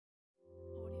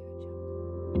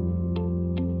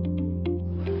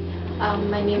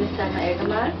My name is Saelma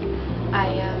El-Gamal. I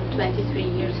am 23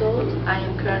 years old. I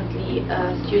am currently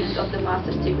a student of the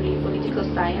master's degree in political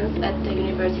science at the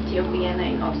University of Vienna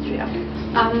in Austria.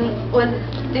 Well,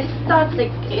 this starts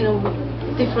like in a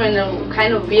different,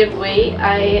 kind of weird way.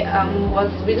 I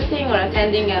was visiting or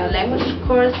attending a language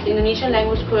course, Indonesian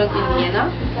language course in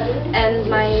Vienna, and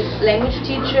my language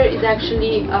teacher is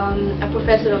actually a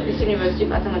professor of this University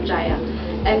of Atma Jaya,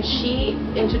 and she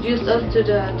introduced us to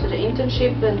the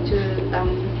internship and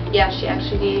to yeah, she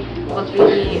actually was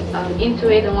really into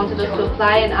it and wanted us to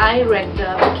apply, and I read the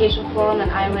application form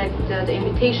and I read the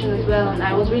invitation as well, and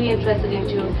I was really interested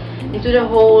into the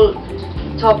whole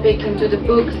topic, into the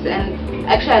books, and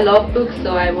actually I love books,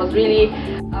 so I was really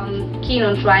keen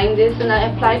on trying this, and I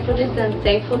applied for this, and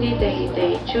thankfully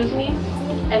they chose me,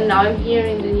 and now I'm here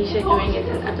in Indonesia doing it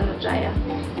in Atma Jaya.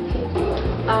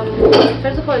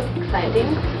 First of all, it's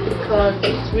exciting because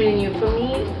it's really new for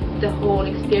me. The whole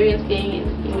experience being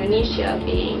in Indonesia,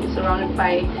 being surrounded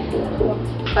by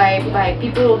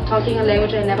people talking a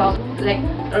language I never,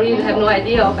 I really have no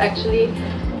idea of actually.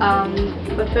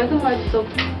 But furthermore, it's so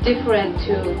different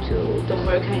to the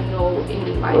work I know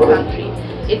in my country.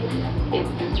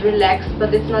 It's relaxed,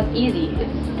 but it's not easy.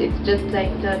 It's just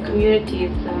like the community.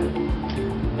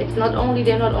 It's not only,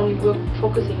 they're not only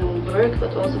focusing on work,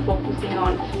 but also focusing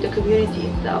on the community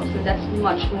itself, and that's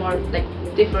much more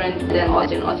different than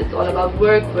in Oz. It's all about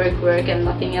work, and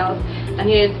nothing else. And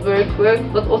here it's work,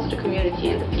 but also the community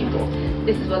and the people.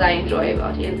 This is what I enjoy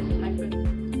about here.